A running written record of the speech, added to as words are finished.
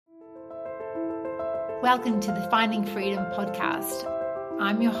Welcome to the Finding Freedom podcast.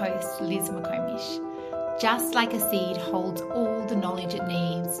 I'm your host, Liz McComish. Just like a seed holds all the knowledge it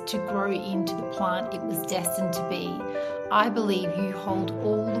needs to grow into the plant it was destined to be, I believe you hold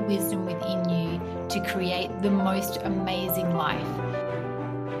all the wisdom within you to create the most amazing life.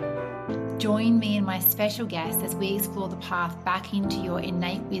 Join me and my special guests as we explore the path back into your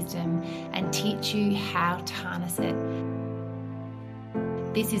innate wisdom and teach you how to harness it.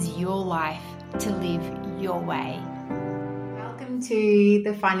 This is your life to live your way. Welcome to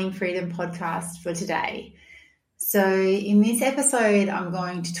the Finding Freedom podcast for today. So in this episode, I'm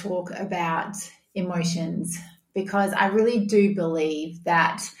going to talk about emotions because I really do believe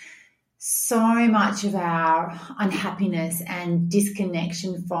that so much of our unhappiness and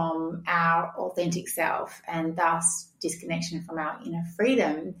disconnection from our authentic self, and thus disconnection from our inner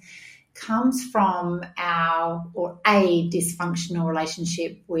freedom, comes from a dysfunctional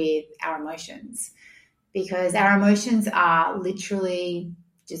relationship with our emotions, because our emotions are literally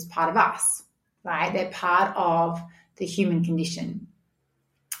just part of us, right? They're part of the human condition.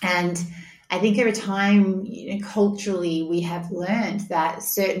 And I think over time, culturally, we have learned that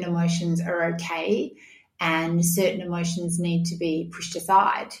certain emotions are okay and certain emotions need to be pushed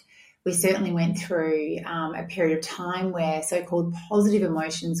aside. We certainly went through a period of time where so-called positive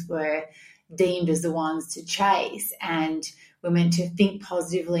emotions were deemed as the ones to chase, and we're meant to think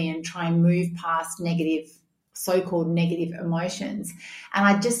positively and try and move past so-called negative emotions. And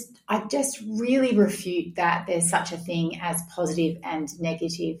I just really refute that there's such a thing as positive and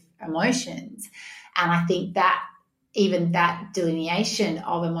negative emotions. And I think that even that delineation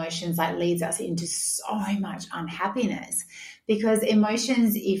of emotions leads us into so much unhappiness. Because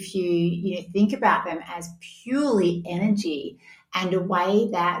emotions, if you think about them as purely energy and a way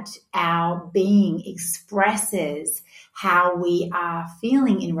that our being expresses how we are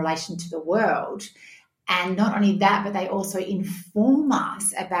feeling in relation to the world, and not only that, but they also inform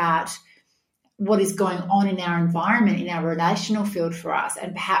us about what is going on in our environment, in our relational field for us,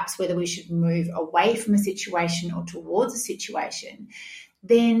 and perhaps whether we should move away from a situation or towards a situation,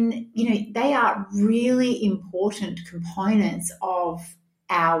 then, they are really important components of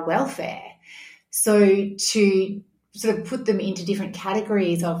our welfare. So to sort of put them into different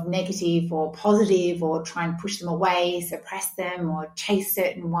categories of negative or positive, or try and push them away, suppress them, or chase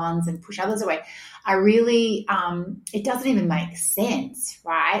certain ones and push others away, it doesn't even make sense,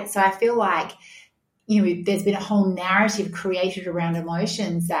 right? So I feel like, there's been a whole narrative created around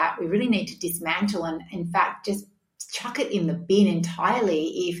emotions that we really need to dismantle and, in fact, just chuck it in the bin entirely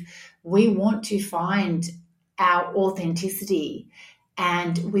if we want to find our authenticity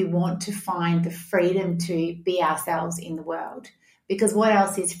and we want to find the freedom to be ourselves in the world. Because what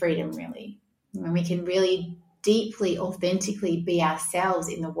else is freedom, really? When we can really deeply, authentically be ourselves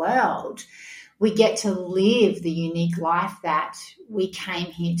in the world, we get to live the unique life that we came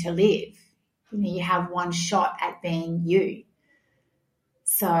here to live. You have one shot at being you.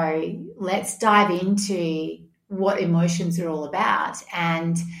 So let's dive into what emotions are all about.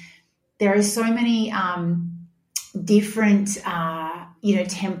 And there are so many different,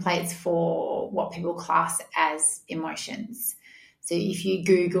 templates for what people class as emotions. So if you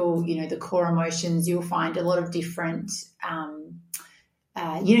Google, the core emotions, you'll find a lot of different,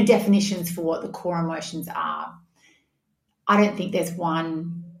 definitions for what the core emotions are. I don't think there's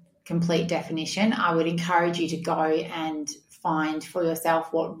one complete definition. I would encourage you to go and find for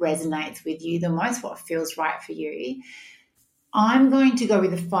yourself what resonates with you the most, what feels right for you. I'm going to go with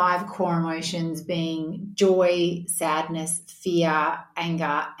the 5 core emotions being joy, sadness, fear,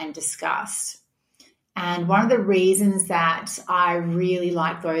 anger, and disgust. And one of the reasons that I really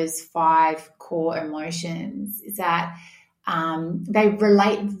like those 5 core emotions is that they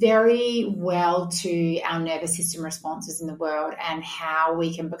relate very well to our nervous system responses in the world and how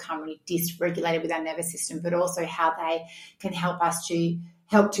we can become really dysregulated with our nervous system, but also how they can help us to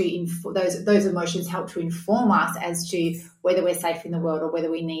those emotions help to inform us as to whether we're safe in the world or whether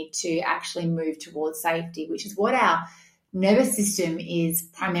we need to actually move towards safety, which is what our nervous system is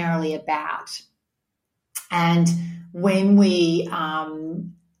primarily about. And when we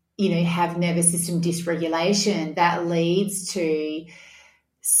have nervous system dysregulation, that leads to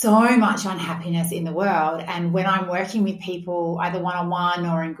so much unhappiness in the world. And when I'm working with people, either one-on-one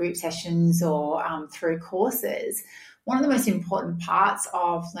or in group sessions or through courses, one of the most important parts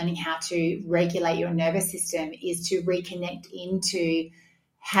of learning how to regulate your nervous system is to reconnect into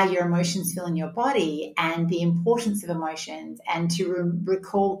how your emotions feel in your body and the importance of emotions, and to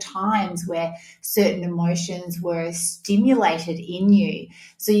recall times where certain emotions were stimulated in you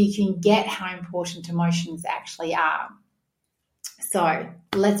so you can get how important emotions actually are. So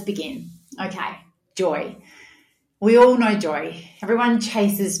let's begin. Okay. Joy. We all know joy. Everyone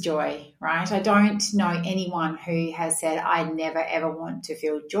chases joy, right? I don't know anyone who has said, I never ever want to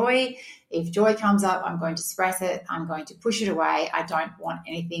feel joy. If joy comes up, I'm going to suppress it. I'm going to push it away. I don't want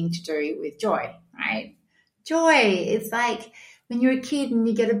anything to do with joy, right? Joy. It's like when you're a kid and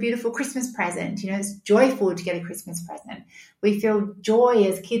you get a beautiful Christmas present, it's joyful to get a Christmas present. We feel joy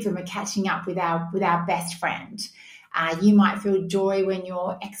as kids when we're catching up with our best friend. You might feel joy when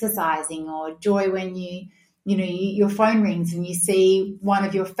you're exercising, or joy when your phone rings and you see one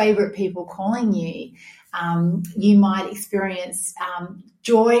of your favorite people calling you. You might experience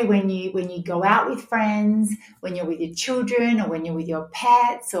joy when you go out with friends, when you're with your children, or when you're with your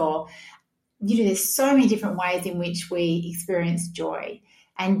pets, or there's so many different ways in which we experience joy.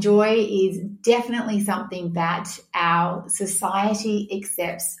 And joy is definitely something that our society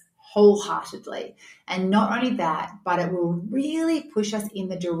accepts wholeheartedly. And not only that, but it will really push us in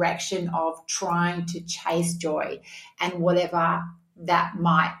the direction of trying to chase joy and whatever that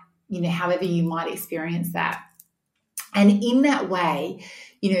might, however you might experience that. And in that way,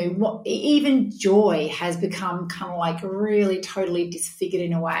 even joy has become kind of like really totally disfigured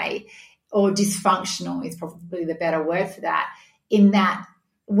in a way, or dysfunctional is probably the better word for that, in that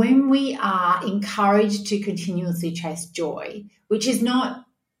when we are encouraged to continuously chase joy, which is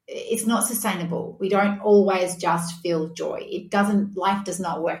it's not sustainable. We don't always just feel joy. Life does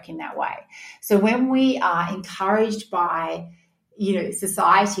not work in that way. So when we are encouraged by,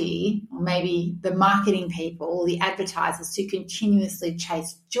 society, or maybe the marketing people, the advertisers, to continuously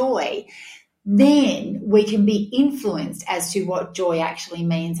chase joy, then we can be influenced as to what joy actually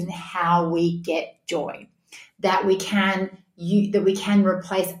means and how we get joy. That we can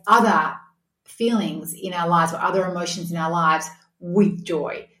replace other feelings in our lives or other emotions in our lives with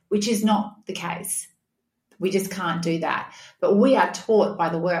joy, which is not the case. We just can't do that. But we are taught by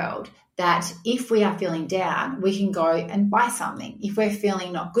the world that if we are feeling down, we can go and buy something. If we're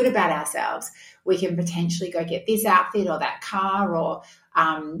feeling not good about ourselves, we can potentially go get this outfit or that car, or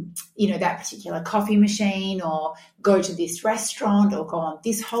that particular coffee machine, or go to this restaurant, or go on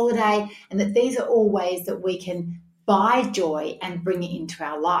this holiday. And that these are all ways that we can buy joy and bring it into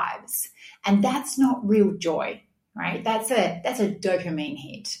our lives. And that's not real joy, right? That's a dopamine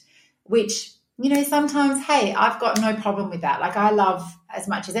hit, which, sometimes, hey, I've got no problem with that. Like, I love, as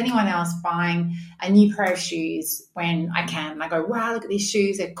much as anyone else, buying a new pair of shoes when I can. And I go, wow, look at these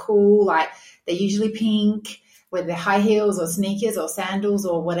shoes. They're cool. Like, they're usually pink, whether they're high heels or sneakers or sandals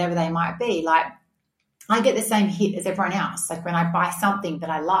or whatever they might be. Like, I get the same hit as everyone else, like when I buy something that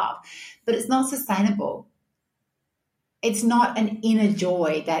I love, but it's not sustainable. It's not an inner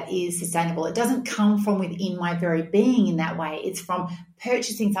joy that is sustainable. It doesn't come from within my very being in that way. It's from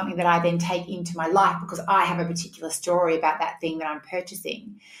purchasing something that I then take into my life because I have a particular story about that thing that I'm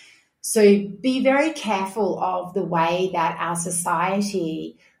purchasing. So be very careful of the way that our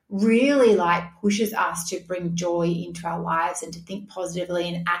society really pushes us to bring joy into our lives and to think positively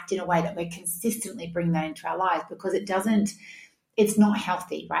and act in a way that we're consistently bringing that into our lives, because it's not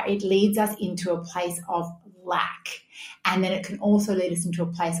healthy, right? It leads us into a place of lack. And then it can also lead us into a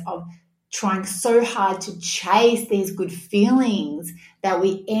place of trying so hard to chase these good feelings that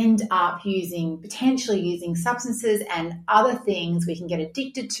we end up potentially using substances and other things we can get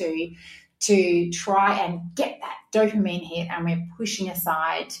addicted to try and get that dopamine hit, and we're pushing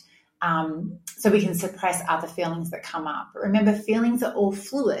aside so we can suppress other feelings that come up. But remember, feelings are all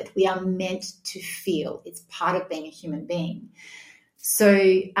fluid. We are meant to feel. It's part of being a human being.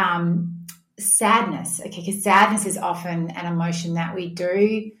 So sadness, because sadness is often an emotion that we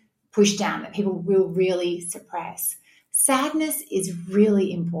do push down, that people will really suppress. Sadness is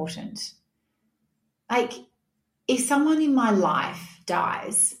really important. Like, if someone in my life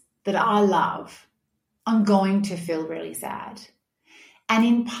dies that I love, I'm going to feel really sad. And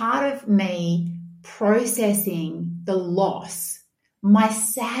in part of me processing the loss, my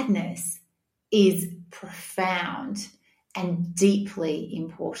sadness is profound and deeply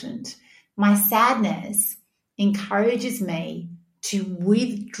important. My sadness encourages me to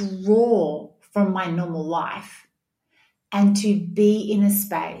withdraw from my normal life and to be in a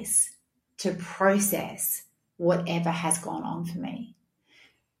space to process whatever has gone on for me.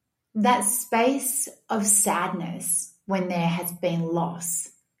 That space of sadness when there has been loss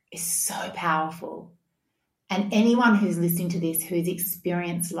is so powerful. And anyone who's listening to this who's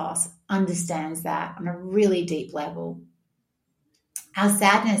experienced loss understands that on a really deep level. Our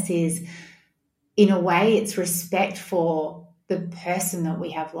sadness is, in a way, it's respect for the person that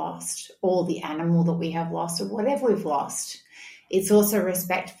we have lost, or the animal that we have lost, or whatever we've lost. It's also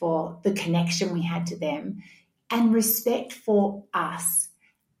respect for the connection we had to them, and respect for us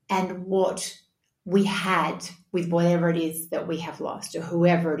and what we had with whatever it is that we have lost or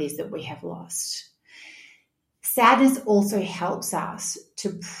whoever it is that we have lost. Sadness also helps us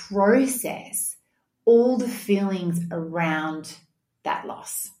to process all the feelings around that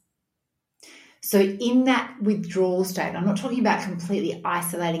loss. So in that withdrawal state, I'm not talking about completely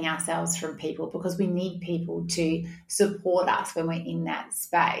isolating ourselves from people, because we need people to support us when we're in that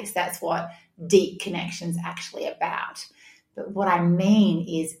space. That's what deep connection's actually about. But what I mean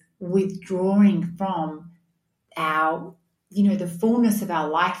is withdrawing from our, the fullness of our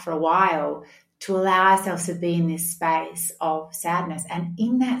life for a while to allow ourselves to be in this space of sadness. And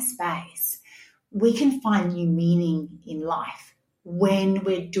in that space, we can find new meaning in life when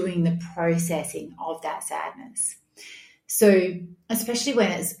we're doing the processing of that sadness. So especially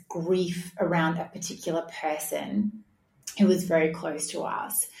when it's grief around a particular person who was very close to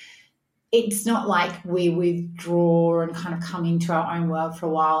us, it's not like we withdraw and kind of come into our own world for a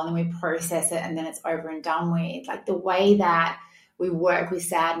while and then we process it and then it's over and done with. Like the way that we work with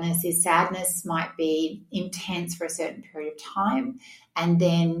sadness might be intense for a certain period of time, and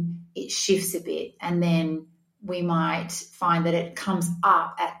then it shifts a bit, and then we might find that it comes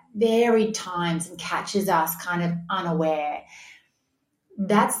up at varied times and catches us kind of unaware.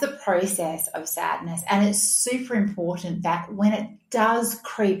 That's the process of sadness. And it's super important that when it does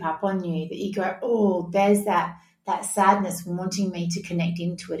creep up on you, that you go, oh, there's that sadness wanting me to connect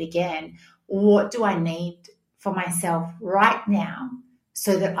into it again. What do I need for myself right now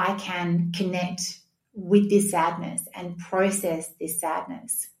so that I can connect with this sadness and process this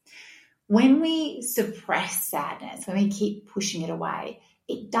sadness? When we suppress sadness, when we keep pushing it away,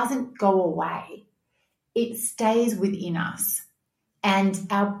 it doesn't go away. It stays within us. And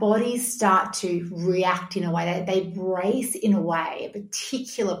our bodies start to react in a way, they brace in a way, a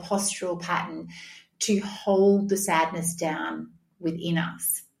particular postural pattern to hold the sadness down within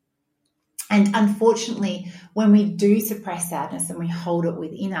us. And unfortunately, when we do suppress sadness and we hold it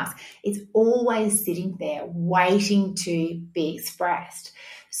within us, it's always sitting there waiting to be expressed.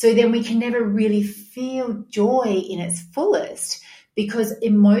 So then we can never really feel joy in its fullest, because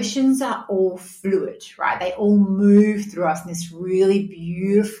emotions are all fluid, right? They all move through us in this really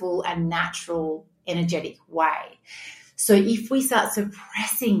beautiful and natural, energetic way. So if we start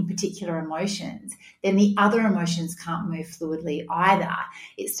suppressing particular emotions, then the other emotions can't move fluidly either.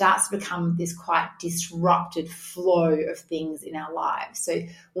 It starts to become this quite disrupted flow of things in our lives. So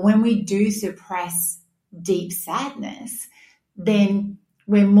when we do suppress deep sadness, then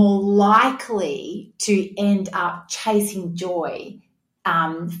we're more likely to end up chasing joy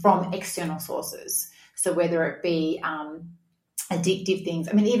from external sources. So whether it be addictive things,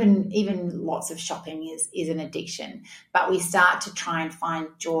 I mean, even lots of shopping is an addiction, but we start to try and find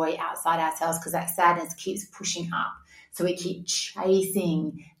joy outside ourselves because that sadness keeps pushing up. So we keep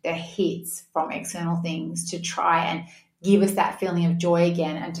chasing the hits from external things to try and give us that feeling of joy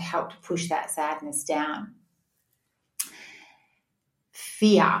again and to help to push that sadness down.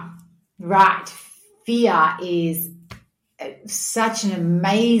 Fear, right? Fear is such an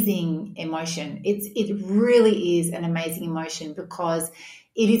amazing emotion. It really is an amazing emotion because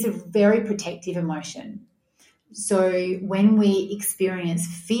it is a very protective emotion. So when we experience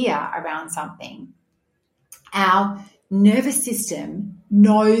fear around something, our nervous system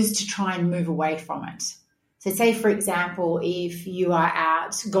knows to try and move away from it. So say, for example, if you are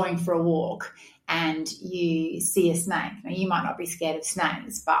out going for a walk and you see a snake. Now, you might not be scared of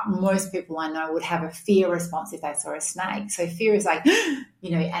snakes, but most people I know would have a fear response if they saw a snake. So fear is like,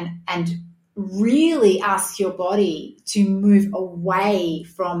 and really ask your body to move away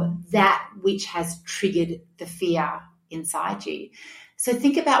from that which has triggered the fear inside you. So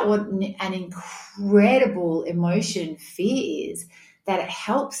think about what an incredible emotion fear is, that it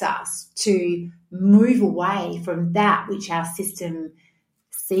helps us to move away from that which our system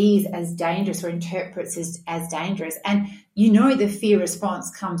sees as dangerous or interprets as dangerous. And the fear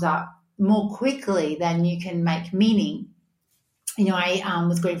response comes up more quickly than you can make meaning. I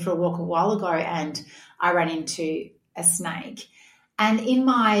was going for a walk a while ago and I ran into a snake. And in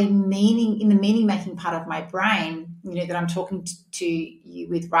the meaning making part of my brain, that I'm talking to you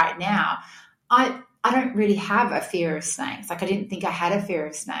with right now, I don't really have a fear of snakes. Like I didn't think I had a fear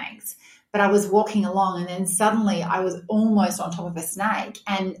of snakes. But I was walking along and then suddenly I was almost on top of a snake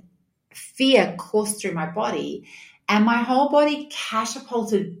and fear coursed through my body and my whole body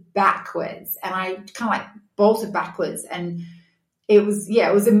catapulted backwards and I kind of like bolted backwards, and it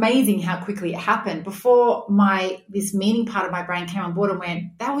was amazing how quickly it happened before this meaning part of my brain came on board and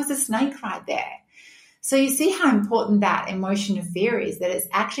went, that was a snake right there. So you see how important that emotion of fear is, that it's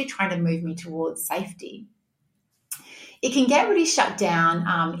actually trying to move me towards safety. It can get really shut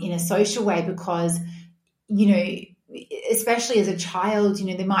down in a social way because, especially as a child,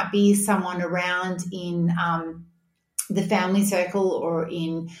 there might be someone around in the family circle or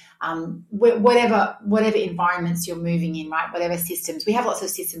in whatever environments you're moving in, right? Whatever systems. We have lots of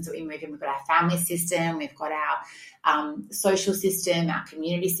systems that we move in. We've got our family system, we've got our social system, our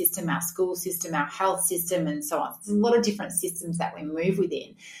community system, our school system, our health system, and so on. There's a lot of different systems that we move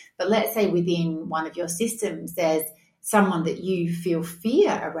within. But let's say within one of your systems, there's someone that you feel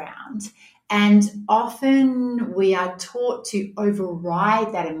fear around. And often we are taught to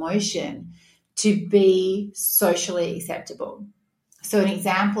override that emotion to be socially acceptable. So an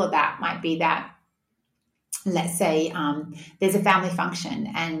example of that might be that, let's say there's a family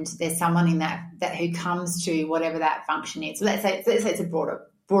function and there's someone in that who comes to whatever that function is. So let's say it's a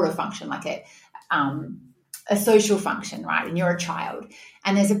broader function, like a social function, right? And you're a child,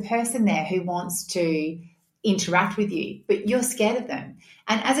 and there's a person there who wants to interact with you, but you're scared of them.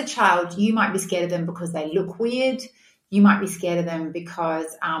 And as a child, you might be scared of them because they look weird. You might be scared of them because,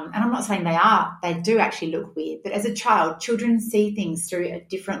 and I'm not saying they do actually look weird, but as a child, children see things through a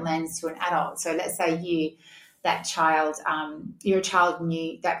different lens to an adult. So let's say you're a child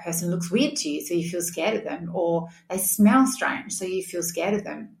and that person looks weird to you, so you feel scared of them, or they smell strange, so you feel scared of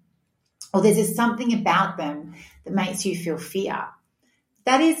them, or there's just something about them that makes you feel fear.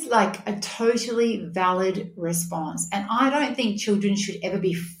 That is like a totally valid response. And I don't think children should ever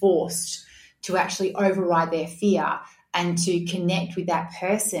be forced to actually override their fear and to connect with that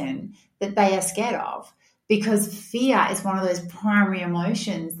person that they are scared of, because fear is one of those primary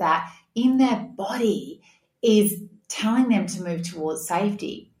emotions that in their body is telling them to move towards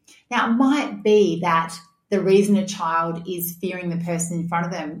safety. Now, it might be that the reason a child is fearing the person in front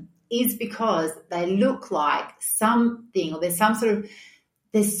of them is because they look like something, or there's some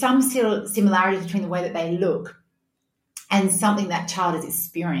similarity between the way that they look and something that child has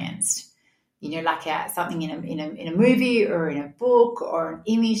experienced. Like something in a movie or in a book or an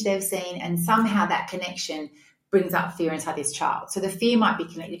image they've seen, and somehow that connection brings up fear inside this child. So the fear might be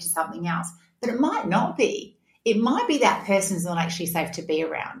connected to something else, but it might not be. It might be that person's not actually safe to be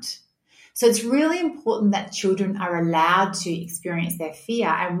around. So it's really important that children are allowed to experience their fear,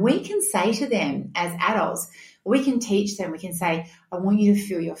 and we can say to them as adults, we can teach them, we can say, I want you to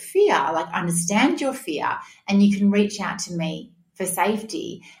feel your fear, like understand your fear, and you can reach out to me for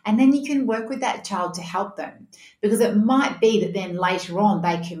safety, and then you can work with that child to help them, because it might be that then later on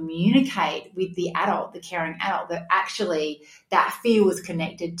they communicate with the adult, the caring adult, that actually that fear was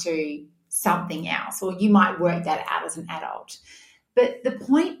connected to something else, or you might work that out as an adult. But the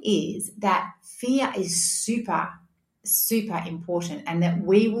point is that fear is super, super important, and that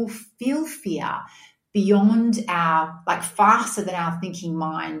we will feel fear beyond faster than our thinking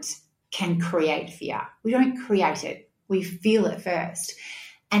mind can create fear. We don't create it. We feel it first.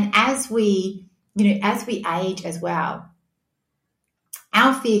 And as we age as well,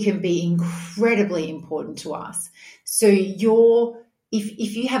 our fear can be incredibly important to us. So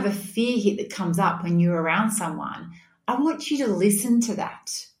if you have a fear hit that comes up when you're around someone, I want you to listen to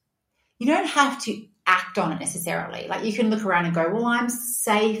that. You don't have to act on it necessarily. Like, you can look around and go, well, I'm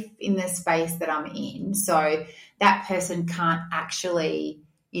safe in the space that I'm in, so that person can't actually,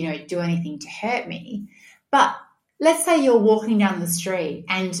 do anything to hurt me. But let's say you're walking down the street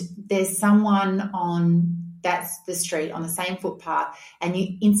and there's someone that's the street on the same footpath, and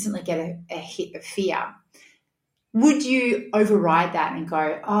you instantly get a hit of fear. Would you override that and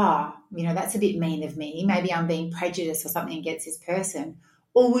go, that's a bit mean of me, maybe I'm being prejudiced or something against this person?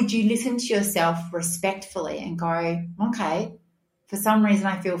 Or would you listen to yourself respectfully and go, okay, for some reason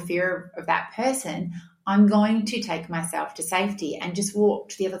I feel fear of that person, I'm going to take myself to safety and just walk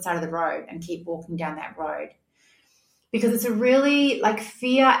to the other side of the road and keep walking down that road? Because it's a really,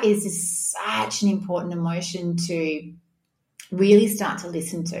 fear is such an important emotion to really start to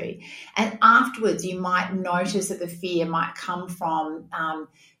listen to. And afterwards, you might notice that the fear might come from,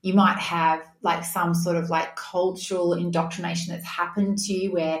 you might have some sort of cultural indoctrination that's happened to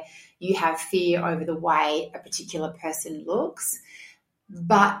you, where you have fear over the way a particular person looks.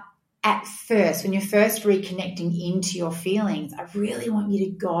 But at first, when you're first reconnecting into your feelings, I really want you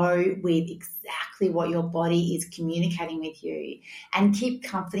to go with exactly what your body is communicating with you, and keep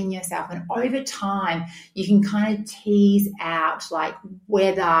comforting yourself. And over time, you can kind of tease out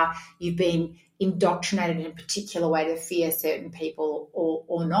whether you've been indoctrinated in a particular way to fear certain people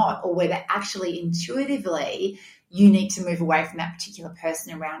or not, or whether actually intuitively you need to move away from that particular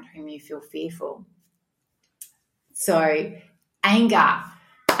person around whom you feel fearful. So anger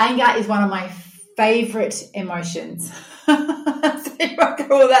is one of my favorite emotions. So you might go,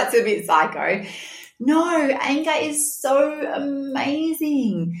 well, that's a bit psycho. No, anger is so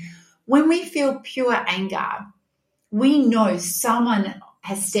amazing. When we feel pure anger, we know someone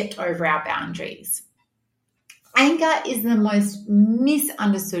has stepped over our boundaries. Anger is the most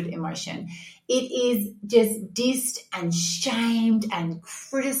misunderstood emotion. It is just dissed and shamed and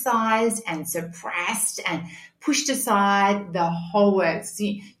criticized and suppressed and pushed aside, the whole works.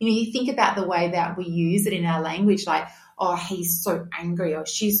 You think about the way that we use it in our language, like, oh, he's so angry or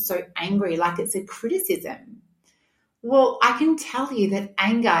she's so angry, like it's a criticism. Well, I can tell you that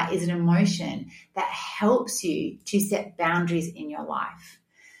anger is an emotion that helps you to set boundaries in your life.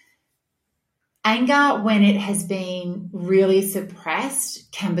 Anger, when it has been really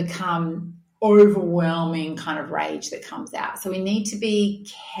suppressed, can become overwhelming kind of rage that comes out. So we need to be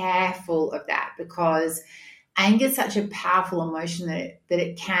careful of that, because anger is such a powerful emotion that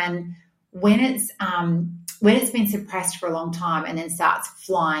it can, when it's been suppressed for a long time and then starts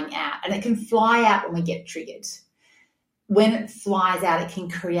flying out, and it can fly out when we get triggered. When it flies out, it can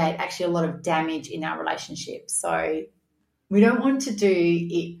create actually a lot of damage in our relationships. So we don't want to do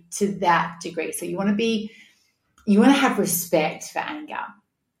it to that degree. So you want to have respect for anger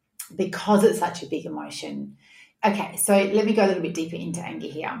because it's such a big emotion. Okay, so let me go a little bit deeper into anger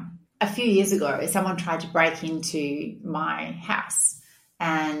here. A few years ago, someone tried to break into my house,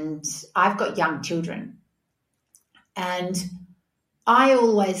 and I've got young children. And I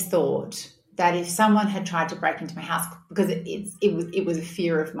always thought that if someone had tried to break into my house, because it was a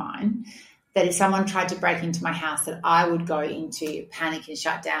fear of mine, that if someone tried to break into my house, that I would go into panic and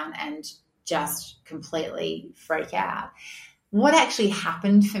shut down and just completely freak out. What actually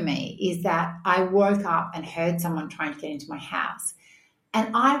happened for me is that I woke up and heard someone trying to get into my house,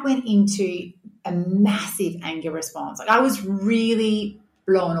 and I went into a massive anger response. Like, I was really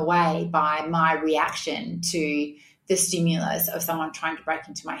blown away by my reaction to the stimulus of someone trying to break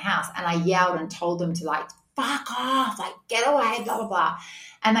into my house. And I yelled and told them to, like, fuck off, like, get away, blah, blah, blah.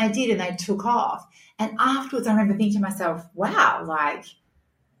 And they did, and they took off. And afterwards, I remember thinking to myself, wow, like,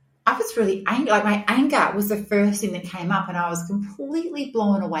 I was really angry. Like, my anger was the first thing that came up, and I was completely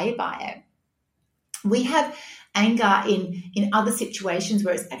blown away by it. We have anger in other situations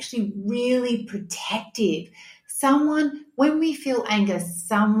where it's actually really protective. When we feel anger,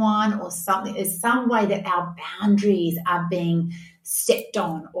 someone or something, there's some way that our boundaries are being stepped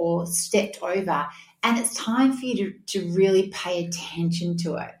on or stepped over, and it's time for you to really pay attention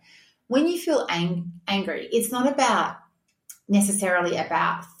to it. When you feel angry, it's not necessarily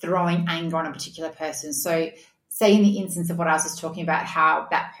about throwing anger on a particular person. So say in the instance of what I was just talking about, how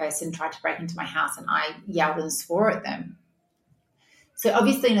that person tried to break into my house and I yelled and swore at them. So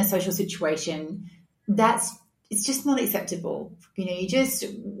obviously in a social situation, it's just not acceptable.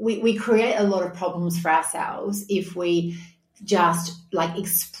 We create a lot of problems for ourselves if we just like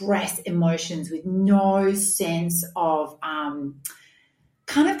express emotions with no sense of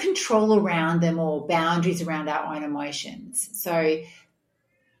kind of control around them or boundaries around our own emotions. So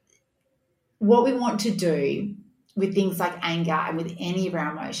what we want to do with things like anger and with any of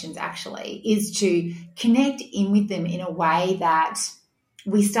our emotions actually is to connect in with them in a way that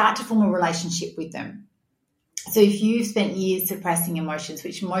we start to form a relationship with them. So if you've spent years suppressing emotions,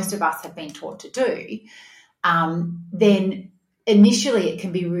 which most of us have been taught to do, then initially it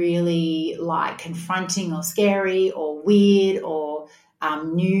can be really like confronting or scary or weird or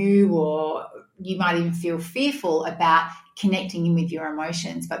new, or you might even feel fearful about connecting in with your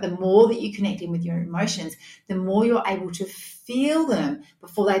emotions. But the more that you connect in with your emotions, the more you're able to feel them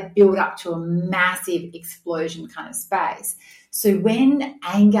before they build up to a massive explosion kind of space. So when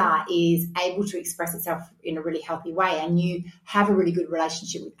anger is able to express itself in a really healthy way and you have a really good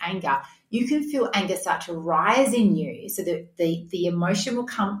relationship with anger, you can feel anger start to rise in you so that the emotion will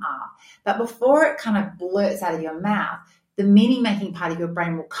come up. But before it kind of blurts out of your mouth, the meaning-making part of your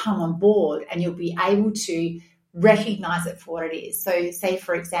brain will come on board and you'll be able to recognize it for what it is. So say,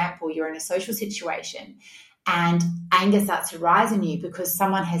 for example, you're in a social situation and anger starts to rise in you because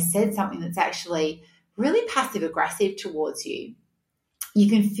someone has said something that's actually really passive-aggressive towards you. You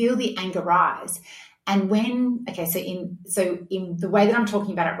can feel the anger rise. And in the way that I'm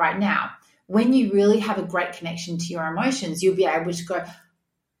talking about it right now, when you really have a great connection to your emotions, you'll be able to go,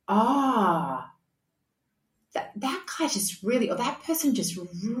 that guy just really, or that person just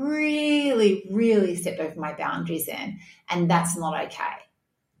really, really stepped over my boundaries then, and that's not okay.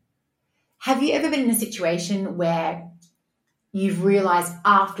 Have you ever been in a situation where you've realized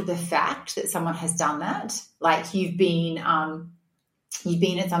after the fact that someone has done that? Like you've been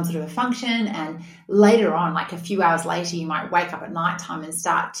at some sort of a function and later on, like a few hours later, you might wake up at nighttime and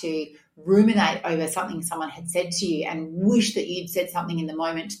start to ruminate over something someone had said to you and wish that you'd said something in the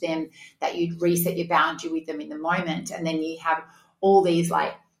moment to them, that you'd reset your boundary with them in the moment. And then you have all these,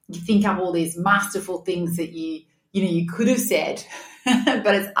 like, you think up all these masterful things that you could have said,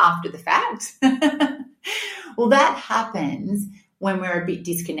 but it's after the fact. Well, that happens when we're a bit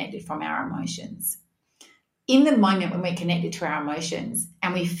disconnected from our emotions. In the moment when we're connected to our emotions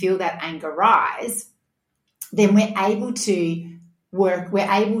and we feel that anger rise, then we're able to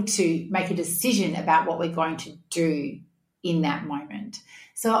make a decision about what we're going to do in that moment.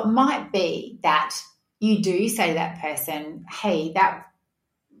 So it might be that you do say to that person, hey,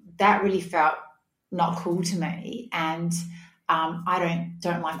 that really felt not cool to me, and I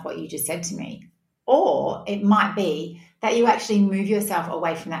don't like what you just said to me. Or it might be that you actually move yourself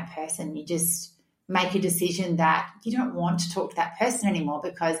away from that person. You just make a decision that you don't want to talk to that person anymore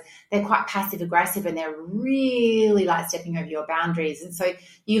because they're quite passive aggressive and they're really like stepping over your boundaries. And so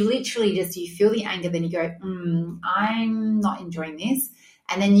you literally you feel the anger, then you go, I'm not enjoying this.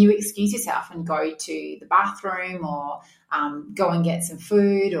 And then you excuse yourself and go to the bathroom or go and get some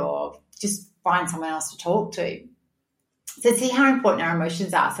food or just find someone else to talk to. So see how important our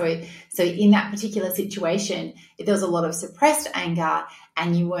emotions are. So in that particular situation, if there was a lot of suppressed anger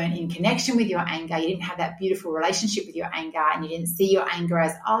and you weren't in connection with your anger, you didn't have that beautiful relationship with your anger, and you didn't see your anger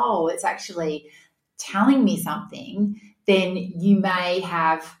as, oh, it's actually telling me something, then you may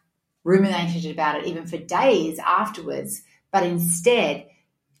have ruminated about it even for days afterwards. But instead,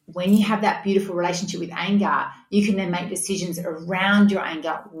 when you have that beautiful relationship with anger, you can then make decisions around your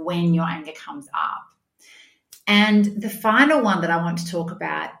anger when your anger comes up. And the final one that I want to talk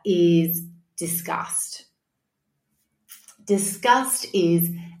about is disgust. Disgust is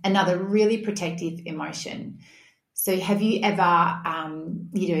another really protective emotion. So have you ever,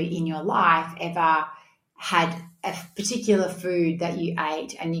 in your life, ever had a particular food that you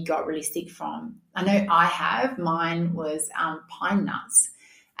ate and you got really sick from? I know I have. Mine was pine nuts.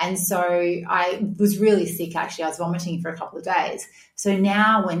 And so I was really sick, actually. I was vomiting for a couple of days. So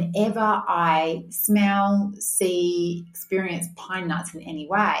now whenever I smell, see, experience pine nuts in any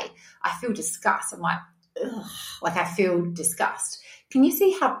way, I feel disgust. I'm like, ugh, like I feel disgust. Can you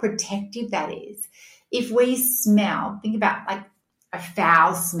see how protective that is? If we smell, think about like a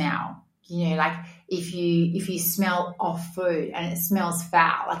foul smell, like if you smell off food and it smells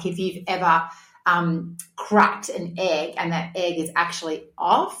foul, like if you've ever cracked an egg and that egg is actually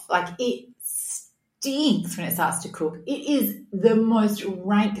off, like it stinks when it starts to cook. It is the most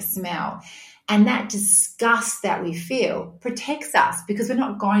rank smell. And that disgust that we feel protects us because we're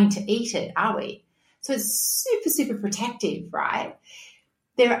not going to eat it, are we? So it's super, super protective, right?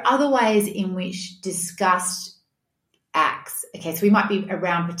 There are other ways in which disgust acts. Okay, so we might be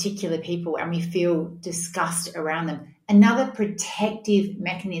around particular people and we feel disgust around them. Another protective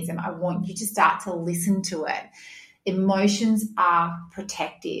mechanism, I want you to start to listen to it. Emotions are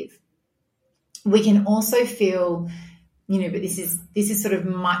protective. We can also feel, but this is sort of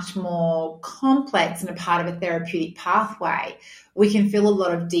much more complex and a part of a therapeutic pathway. We can feel a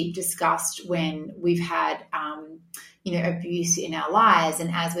lot of deep disgust when we've had, abuse in our lives.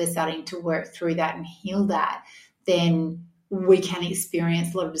 And as we're starting to work through that and heal that, then we can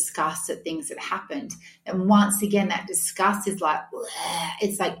experience a lot of disgust at things that happened. And once again, that disgust is like,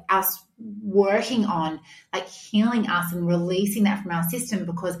 it's like us working on like healing us and releasing that from our system,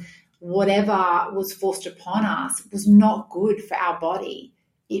 because whatever was forced upon us was not good for our body.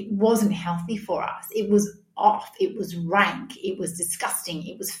 It wasn't healthy for us. It was off. It was rank. It was disgusting.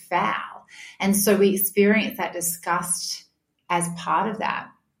 It was foul. And so we experience that disgust as part of that.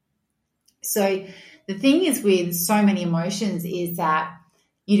 So the thing is with so many emotions is that,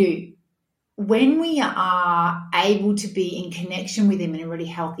 when we are able to be in connection with them in a really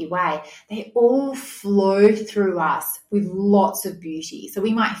healthy way, they all flow through us with lots of beauty. So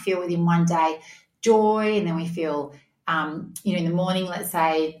we might feel within one day joy, and then we feel, in the morning, let's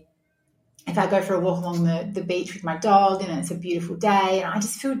say, if I go for a walk along the beach with my dog and it's a beautiful day and I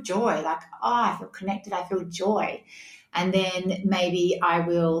just feel joy, like, I feel connected, I feel joy. And then maybe I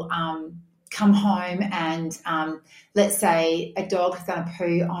will come home and let's say a dog has done a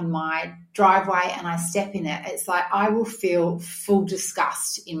poo on my driveway and I step in it. It's like I will feel full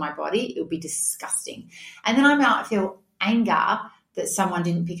disgust in my body. It will be disgusting. And then I might feel anger that someone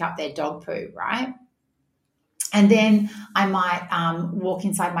didn't pick up their dog poo, right? And then I might walk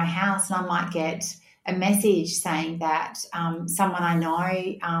inside my house and I might get a message saying that someone I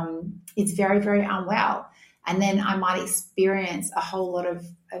know is very, very unwell. And then I might experience a whole lot of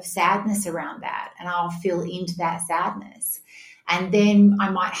sadness around that, and I'll feel into that sadness. And then I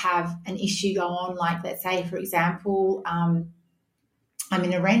might have an issue go on, like let's say, for example, I'm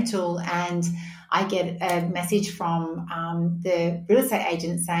in a rental and I get a message from the real estate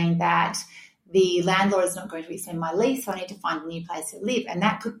agent saying that the landlord is not going to extend my lease, so I need to find a new place to live. And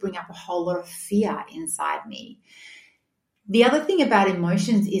that could bring up a whole lot of fear inside me. The other thing about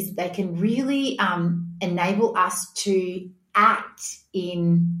emotions is they can really enable us to act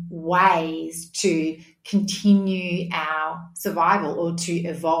in ways to continue our survival or to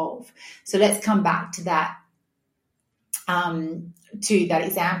evolve. So let's come back to that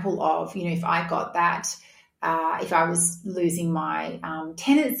example of, if I got that, if I was losing my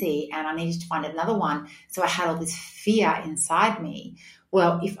tenancy and I needed to find another one, so I had all this fear inside me.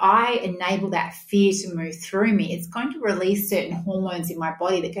 Well, if I enable that fear to move through me, it's going to release certain hormones in my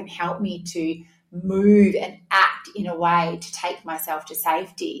body that can help me to move and act in a way to take myself to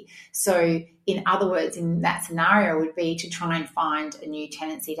safety. So in other words, in that scenario would be to try and find a new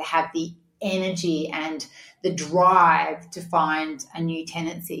tenancy, to have the energy and the drive to find a new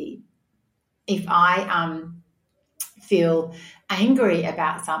tenancy. If I feel angry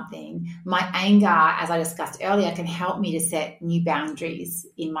about something, my anger, as I discussed earlier, can help me to set new boundaries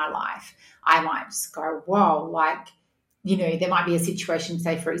in my life. I might just go, whoa, there might be a situation,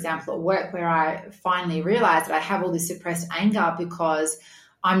 say, for example, at work where I finally realize that I have all this suppressed anger because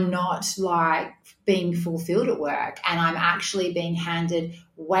I'm not being fulfilled at work and I'm actually being handed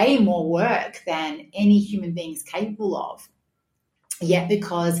way more work than any human being is capable of. Yet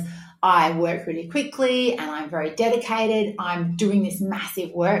because I work really quickly and I'm very dedicated, I'm doing this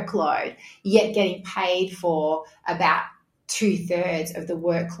massive workload, yet getting paid for about 2/3 of the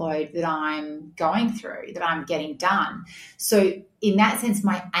workload that I'm going through, that I'm getting done. So in that sense,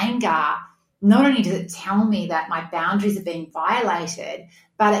 my anger, not only does it tell me that my boundaries are being violated,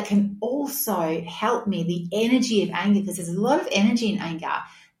 but it can also help me, the energy of anger, because there's a lot of energy in anger.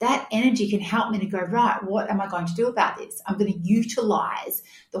 That energy can help me to go, right, what am I going to do about this? I'm going to utilize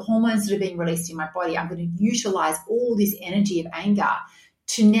the hormones that are being released in my body. I'm going to utilize all this energy of anger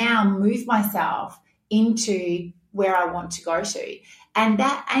to now move myself into where I want to go to. And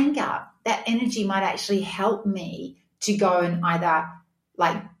that anger, that energy might actually help me to go and either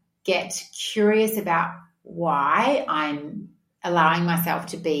get curious about why I'm allowing myself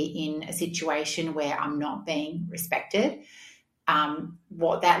to be in a situation where I'm not being respected.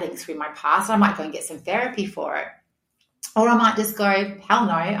 What that links with my past. I might go and get some therapy for it. Or I might just go, hell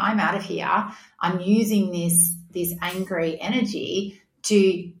no, I'm out of here. I'm using this angry energy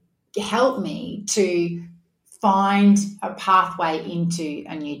to help me to find a pathway into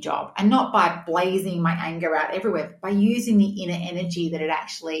a new job. And not by blazing my anger out everywhere, but by using the inner energy that it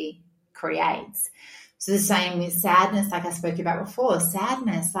actually creates. So the same with sadness, like I spoke about before.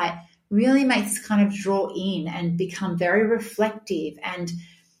 Sadness, really makes us kind of draw in and become very reflective and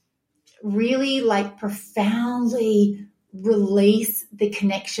really profoundly release the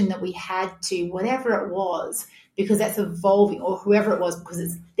connection that we had to whatever it was, because that's evolving, or whoever it was, because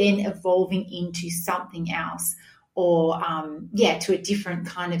it's then evolving into something else, or to a different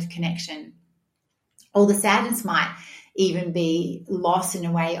kind of connection. Or the sadness might even be lost in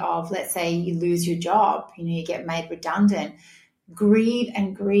a way of, let's say you lose your job, you get made redundant. Grieve,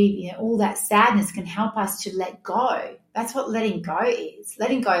 all that sadness can help us to let go. That's what letting go is.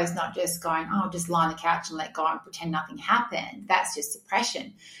 Letting go is not just going, just lie on the couch and let go and pretend nothing happened. That's just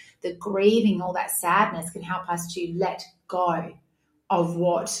suppression. The grieving, all that sadness can help us to let go of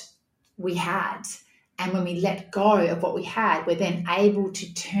what we had. And when we let go of what we had, we're then able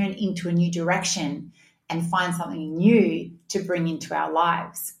to turn into a new direction and find something new to bring into our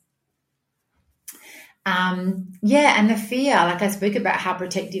lives. And the fear, I spoke about how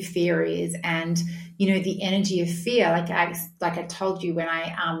protective fear is, and the energy of fear, like I told you when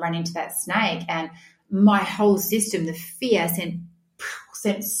I ran into that snake, and my whole system, the fear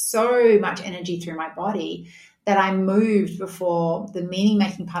sent so much energy through my body that I moved before the meaning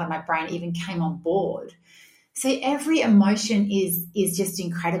making part of my brain even came on board. So every emotion is just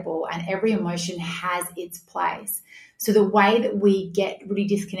incredible, and every emotion has its place. So the way that we get really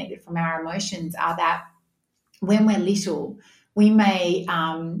disconnected from our emotions are that when we're little, we may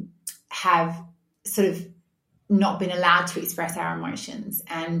have sort of not been allowed to express our emotions.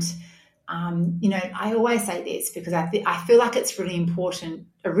 And, I always say this because I feel like it's really important,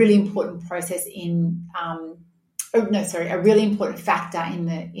 a really important process a really important factor in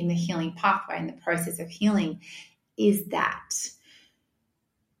the healing pathway, in the process of healing, is that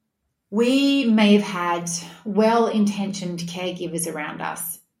we may have had well-intentioned caregivers around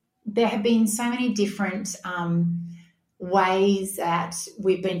us. There have been so many different ways that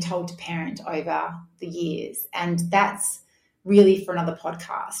we've been told to parent over the years, and that's really for another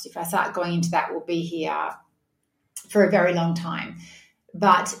podcast. If I start going into that, we'll be here for a very long time.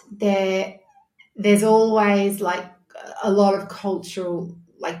 but there's always like a lot of cultural,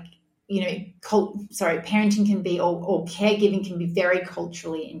 like, parenting can be, or caregiving can be very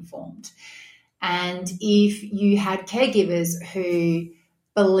culturally informed. And if you had caregivers who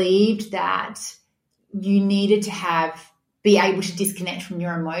believed that you needed to be able to disconnect from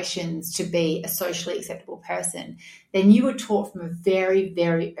your emotions to be a socially acceptable person, then you were taught from a very,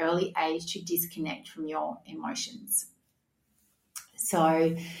 very early age to disconnect from your emotions.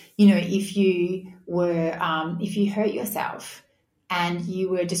 So, if you hurt yourself and you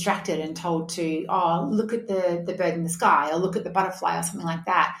were distracted and told to, look at the bird in the sky or look at the butterfly or something like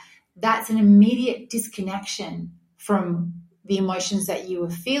that, that's an immediate disconnection from the emotions that you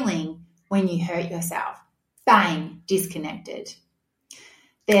were feeling when you hurt yourself. Bang, disconnected.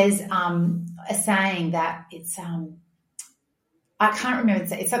 There's a saying that it's I can't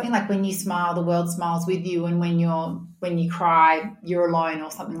remember. It's something like, when you smile, the world smiles with you, and when you cry, you're alone, or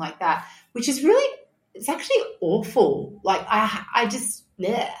something like that. Which is really, it's actually awful. Like I just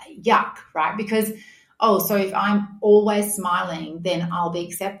yuck, right? Because so if I'm always smiling, then I'll be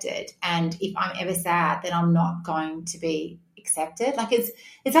accepted, and if I'm ever sad, then I'm not going to be accepted. Like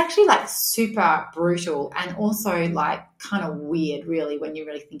it's actually like super brutal, and also like kind of weird, really, when you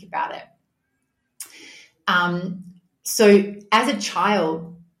really think about it. So as a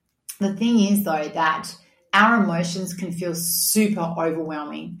child, the thing is, though, that our emotions can feel super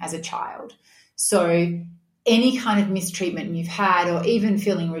overwhelming as a child. So any kind of mistreatment you've had, or even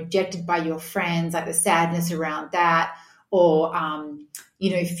feeling rejected by your friends, like the sadness around that, or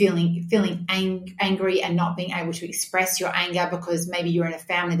feeling angry and not being able to express your anger because maybe you're in a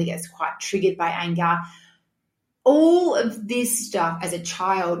family that gets quite triggered by anger. All of this stuff as a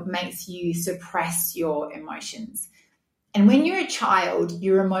child makes you suppress your emotions. And when you're a child,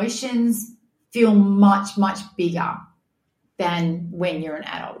 your emotions feel much, much bigger than when you're an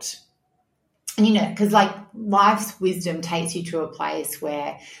adult. And, because like life's wisdom takes you to a place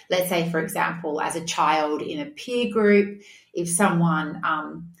where, let's say, for example, as a child in a peer group, if someone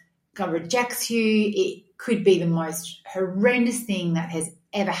rejects you, it could be the most horrendous thing that has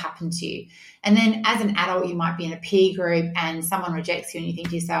ever happened to you. And then as an adult, you might be in a peer group and someone rejects you, and you think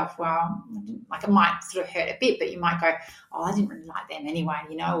to yourself, well, like, it might sort of hurt a bit, but you might go, I didn't really like them anyway,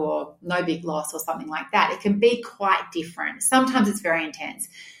 or no big loss or something like that. It can be quite different. Sometimes it's very intense.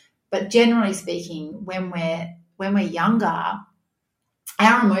 But generally speaking, when we're younger,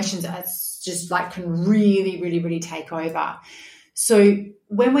 our emotions are just like can really, really, really take over. So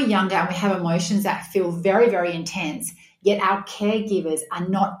when we're younger and we have emotions that feel very, very intense, yet our caregivers are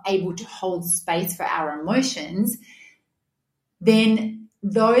not able to hold space for our emotions, then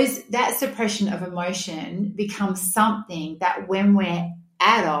that suppression of emotion becomes something that when we're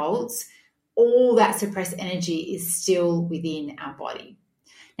adults, all that suppressed energy is still within our body.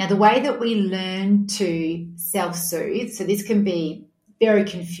 Now, the way that we learn to self-soothe, so this can be very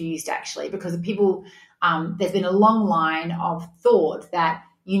confused actually, because people, there's been a long line of thought that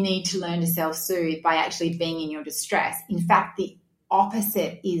you need to learn to self-soothe by actually being in your distress. In fact, the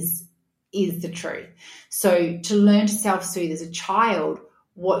opposite is the truth. So to learn to self-soothe as a child,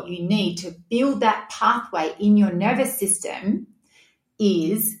 what you need to build that pathway in your nervous system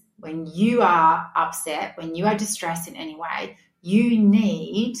is, when you are upset, when you are distressed in any way, you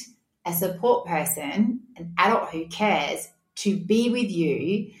need a support person, an adult who cares, to be with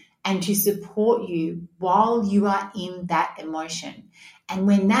you and to support you while you are in that emotion. And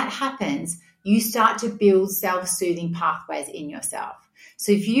when that happens, you start to build self-soothing pathways in yourself.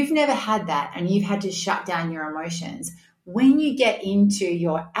 So if you've never had that and you've had to shut down your emotions, when you get into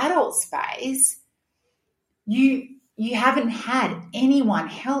your adult space, you haven't had anyone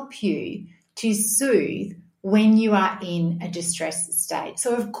help you to soothe when you are in a distressed state.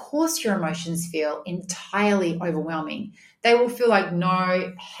 So of course your emotions feel entirely overwhelming. They will feel like,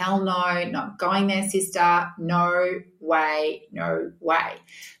 no, hell no, not going there, sister, no way, no way.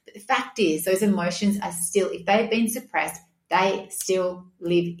 But the fact is, those emotions are still, if they've been suppressed, they still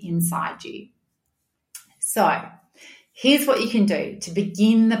live inside you. So here's what you can do to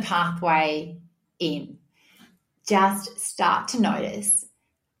begin the pathway in. Just start to notice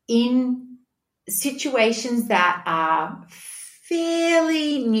in situations that are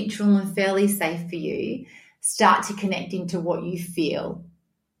fairly neutral and fairly safe for you, start to connect into what you feel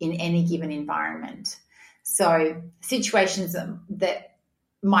in any given environment. So situations that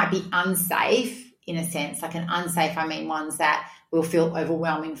might be unsafe, in a sense, like an unsafe, I mean ones that will feel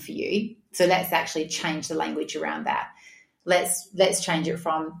overwhelming for you. So let's actually change the language around that. Let's change it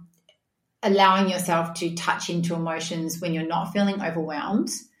from allowing yourself to touch into emotions when you're not feeling overwhelmed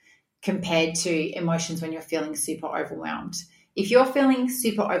compared to emotions when you're feeling super overwhelmed. if you're feeling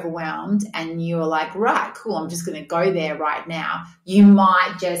super overwhelmed and you're like, right, cool, I'm just going to go there right now, you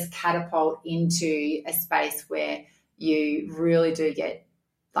might just catapult into a space where you really do get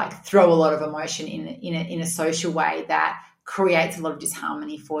like throw a lot of emotion in a social way that creates a lot of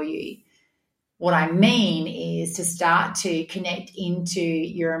disharmony for you. What I mean is to start to connect into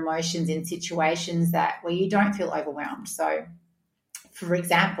your emotions in situations where you don't feel overwhelmed. So, for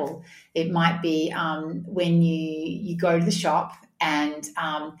example, it might be when you go to the shop and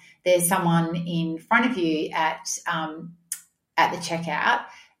there's someone in front of you at the checkout,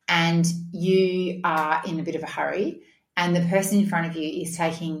 and you are in a bit of a hurry, and the person in front of you is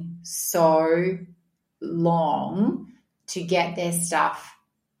taking so long to get their stuff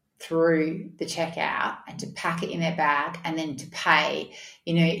through the checkout and to pack it in their bag and then to pay.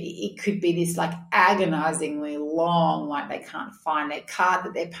 It could be this like agonizingly long, like they can't find their card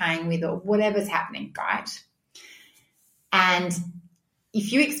that they're paying with or whatever's happening, right? And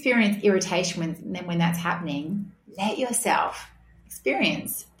if you experience irritation when that's happening, let yourself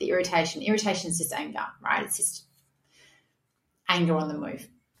experience the irritation. Irritation is just anger, right? It's just anger on the move.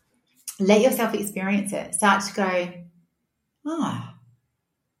 Let yourself experience it. Start to go,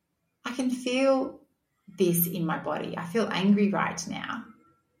 I can feel this in my body. I feel angry right now.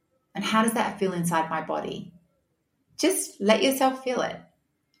 And how does that feel inside my body? Just let yourself feel it.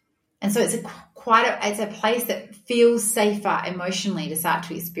 And so it's a place that feels safer emotionally to start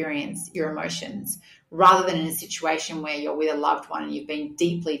to experience your emotions, rather than in a situation where you're with a loved one and you've been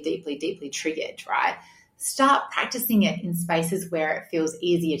deeply, deeply, deeply triggered, right? Start practicing it in spaces where it feels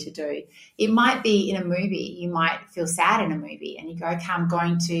easier to do. It might be in a movie. You might feel sad in a movie and you go, okay, I'm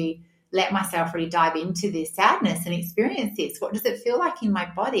going to let myself really dive into this sadness and experience this. What does it feel like in my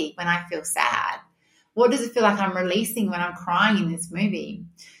body when I feel sad? What does it feel like I'm releasing when I'm crying in this movie?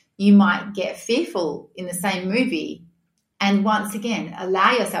 You might get fearful in the same movie. And once again,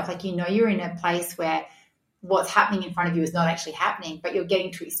 allow yourself, like you're in a place where what's happening in front of you is not actually happening, but you're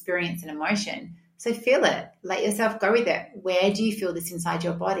getting to experience an emotion. So feel it. Let yourself go with it. Where do you feel this inside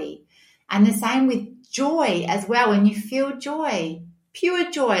your body? And the same with joy as well. When you feel joy,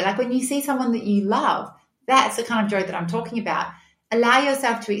 pure joy, like when you see someone that you love, that's the kind of joy that I'm talking about. Allow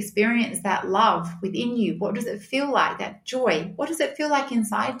yourself to experience that love within you. What does it feel like, that joy? What does it feel like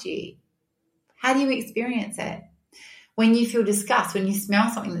inside you? How do you experience it? When you feel disgust, when you smell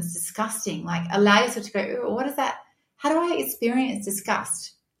something that's disgusting, like allow yourself to go, what is that? How do I experience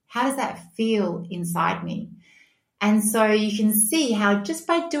disgust? How does that feel inside me? And so you can see how just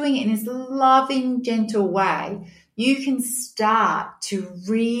by doing it in this loving, gentle way, you can start to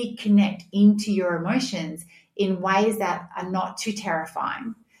reconnect into your emotions in ways that are not too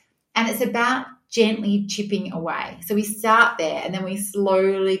terrifying. And it's about gently chipping away. So we start there and then we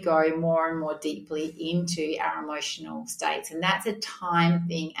slowly go more and more deeply into our emotional states. And that's a time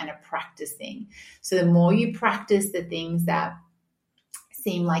thing and a practice thing. So the more you practice the things that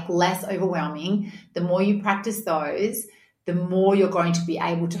seem like less overwhelming, the more you practice those, the more you're going to be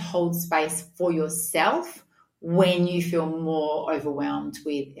able to hold space for yourself when you feel more overwhelmed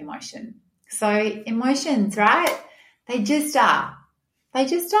with emotion. So emotions, right? They just are. They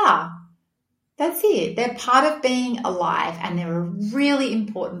just are. That's it. They're part of being alive, and they're a really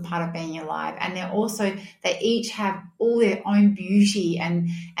important part of being alive. And they each have all their own beauty and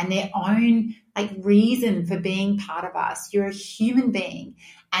their own reason for being part of us. You're a human being,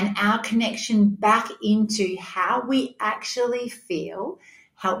 and our connection back into how we actually feel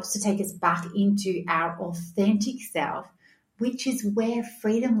helps to take us back into our authentic self, which is where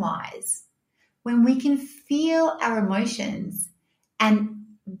freedom lies. When we can feel our emotions and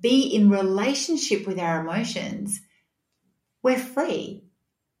be in relationship with our emotions, we're free.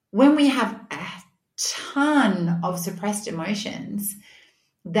 When we have a ton of suppressed emotions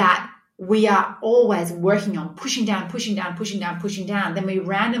that we are always working on pushing down, then we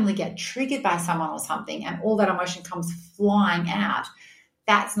randomly get triggered by someone or something and all that emotion comes flying out.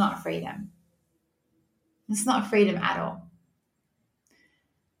 That's not freedom. It's not freedom at all.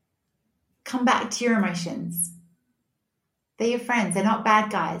 Come back to your emotions. They're your friends. They're not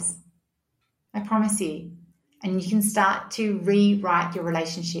bad guys. I promise you. And you can start to rewrite your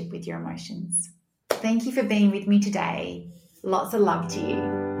relationship with your emotions. Thank you for being with me today. Lots of love to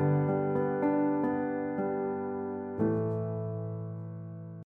you.